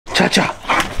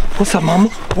What's up, mama?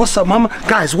 What's up, mama?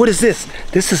 Guys, what is this?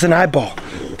 This is an eyeball.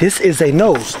 This is a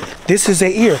nose. This is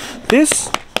an ear. This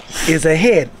is a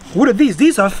head. What are these?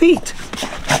 These are feet.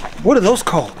 What are those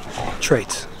called?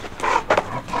 Traits.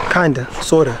 Kinda,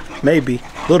 sorta, maybe,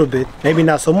 a little bit, maybe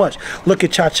not so much. Look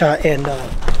at Cha-Cha and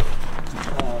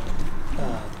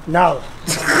Nala.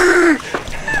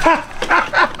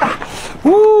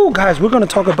 Woo, guys, we're gonna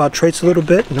talk about traits a little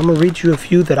bit, and I'm gonna read you a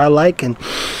few that I like, and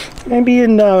maybe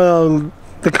in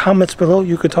the comments below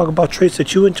you could talk about traits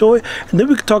that you enjoy, and then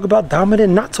we could talk about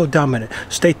dominant, not so dominant.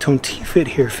 Stay tuned. T-Fit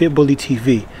here, Fit Bully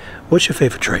TV. What's your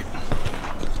favorite trait?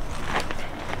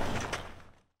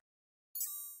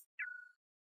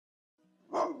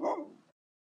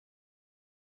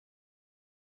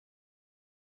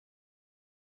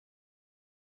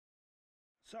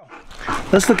 So,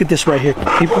 let's look at this right here,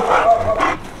 people.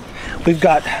 We've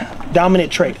got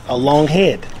dominant trait, a long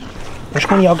head. Which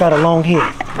one of y'all got a long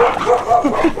head?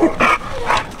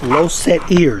 Low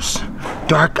set ears,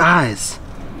 dark eyes.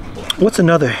 What's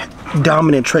another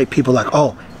dominant trait people like?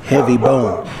 Oh, heavy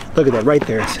bone. Look at that right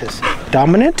there. It says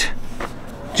dominant,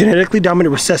 genetically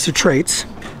dominant recessive traits,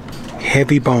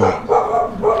 heavy bone.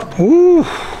 Ooh,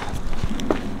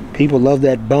 people love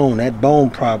that bone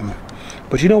problem.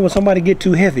 But you know when somebody get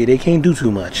too heavy, they can't do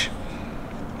too much.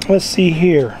 Let's see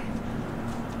here.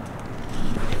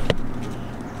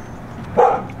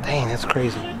 Dang, that's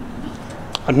crazy.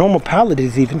 A normal palate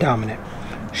is even dominant.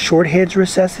 Short head's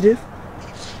recessive.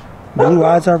 Blue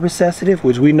eyes are recessive,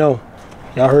 which we know.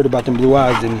 Y'all heard about them blue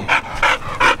eyes, didn't you?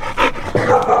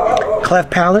 Cleft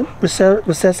palate,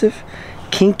 recessive.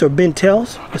 Kinked or bent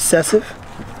tails, recessive.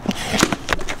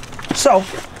 So,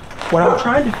 when I'm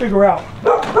trying to figure out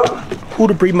who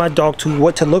to breed my dog to,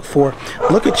 what to look for,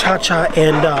 look at Cha-Cha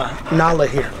and Nala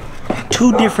here.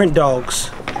 Two different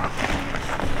dogs,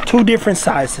 two different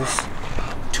sizes,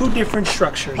 two different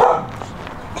structures,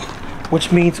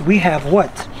 which means we have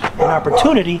what? An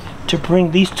opportunity to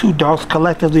bring these two dogs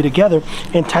collectively together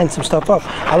and tighten some stuff up.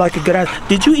 I like a good eyes.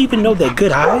 Did you even know that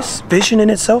good eyes, vision in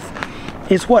itself,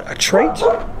 is what? A trait?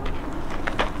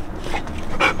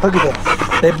 Look at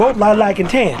that. They both lilac and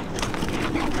tan.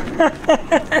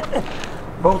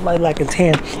 Both lilac and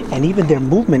tan, and even their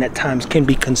movement at times can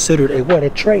be considered a what? A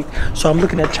trait. So I'm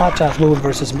looking at Cha-Cha's movement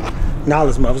versus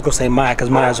Nala's movement. I was gonna say Maya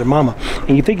because Maya's her mama.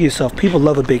 And you think to yourself, people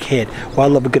love a big head. Well, I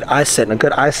love a good eye set, and a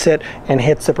good eye set and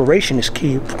head separation is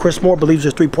key. Chris Moore believes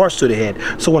there's 3 parts to the head.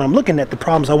 So when I'm looking at the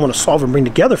problems I want to solve and bring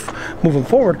together moving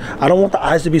forward, I don't want the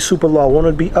eyes to be super low. I want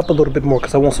it to be up a little bit more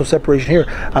because I want some separation here.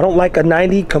 I don't like a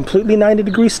completely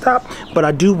 90-degree stop, but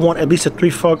I do want at least a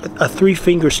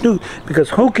three-finger snoot, because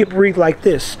who can breathe like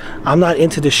this? I'm not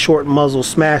into this short muzzle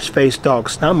smash face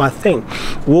dogs. Not my thing.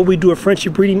 Will we do a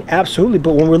friendship breeding? Absolutely.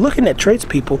 But when we're looking at traits,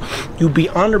 people, you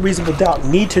beyond a reasonable doubt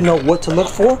need to know what to look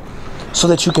for so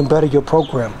that you can better your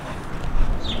program.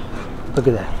 Look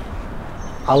at that.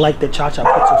 I like that Cha-Cha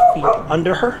puts her feet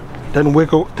under her, doesn't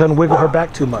wiggle her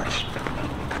back too much.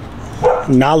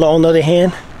 Nala, on the other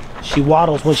hand, she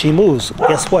waddles when she moves.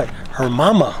 Guess what? Her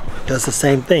mama does the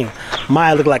same thing.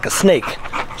 Maya look like a snake.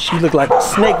 She look like a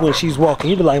snake when she's walking.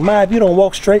 You be like, Maya, if you don't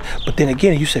walk straight. But then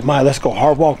again, you say, Maya, let's go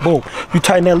hard walk. Boom. You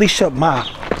tighten that leash up, Maya.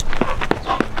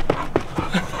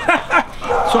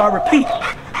 So I repeat,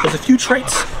 there's a few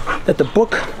traits that the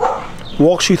book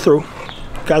walks you through.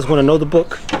 You guys want to know the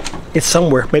book? It's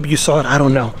somewhere. Maybe you saw it. I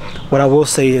don't know. What I will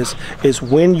say is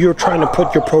when you're trying to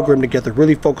put your program together,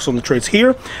 really focus on the traits.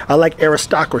 Here, I like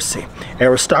aristocracy.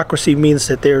 Aristocracy means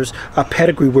that there's a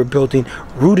pedigree we're building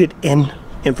rooted in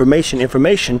information,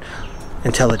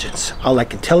 intelligence. I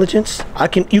like intelligence.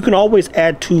 You can always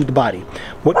add to the body.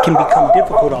 What can become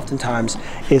difficult oftentimes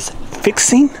is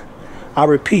fixing. I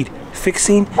repeat,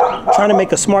 fixing, trying to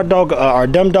make a smart dog or a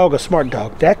dumb dog a smart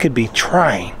dog. That could be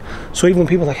trying. So even when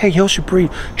people are like, hey, you should breed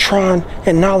Tron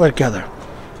and Nala together.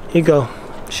 You go,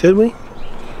 should we?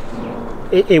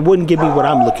 It wouldn't give me what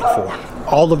I'm looking for.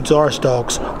 All of Zara's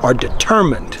dogs are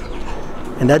determined.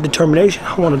 And that determination,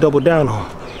 I want to double down on.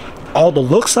 All the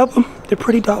looks of them, they're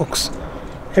pretty dogs.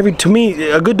 To me,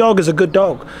 a good dog is a good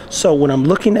dog. So when I'm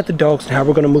looking at the dogs and how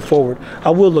we're going to move forward, I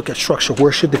will look at structure.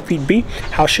 Where should the feet be?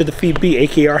 How should the feet be,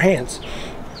 aka our hands?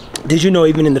 Did you know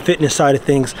even in the fitness side of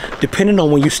things, depending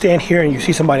on when you stand here and you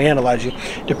see somebody analyze you,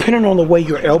 depending on the way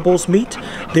your elbows meet,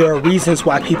 there are reasons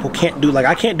why people can't do, like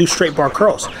I can't do straight bar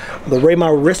curls. The way my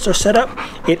wrists are set up,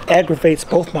 it aggravates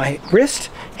both my wrist,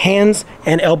 hands,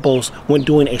 and elbows when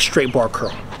doing a straight bar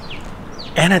curl.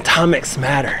 Anatomics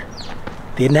matter.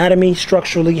 The anatomy,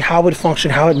 structurally, how it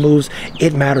functions, how it moves,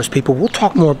 it matters, people. We'll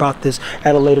talk more about this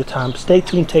at a later time. Stay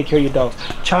tuned. Take care of your dogs.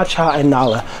 Cha-Cha and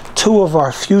Nala, 2 of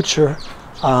our future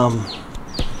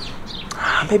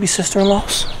maybe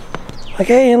sister-in-laws. Like,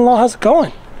 hey, in-law, how's it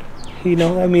going? You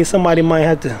know, I mean, somebody might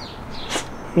have to,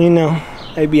 you know,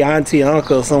 maybe auntie,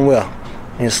 uncle somewhere,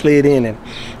 and slid in and,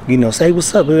 you know, say,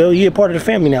 what's up? Well, you're part of the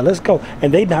family now. Let's go.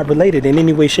 And they not related in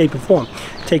any way, shape, or form.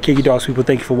 Take care of your dogs, people.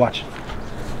 Thank you for watching.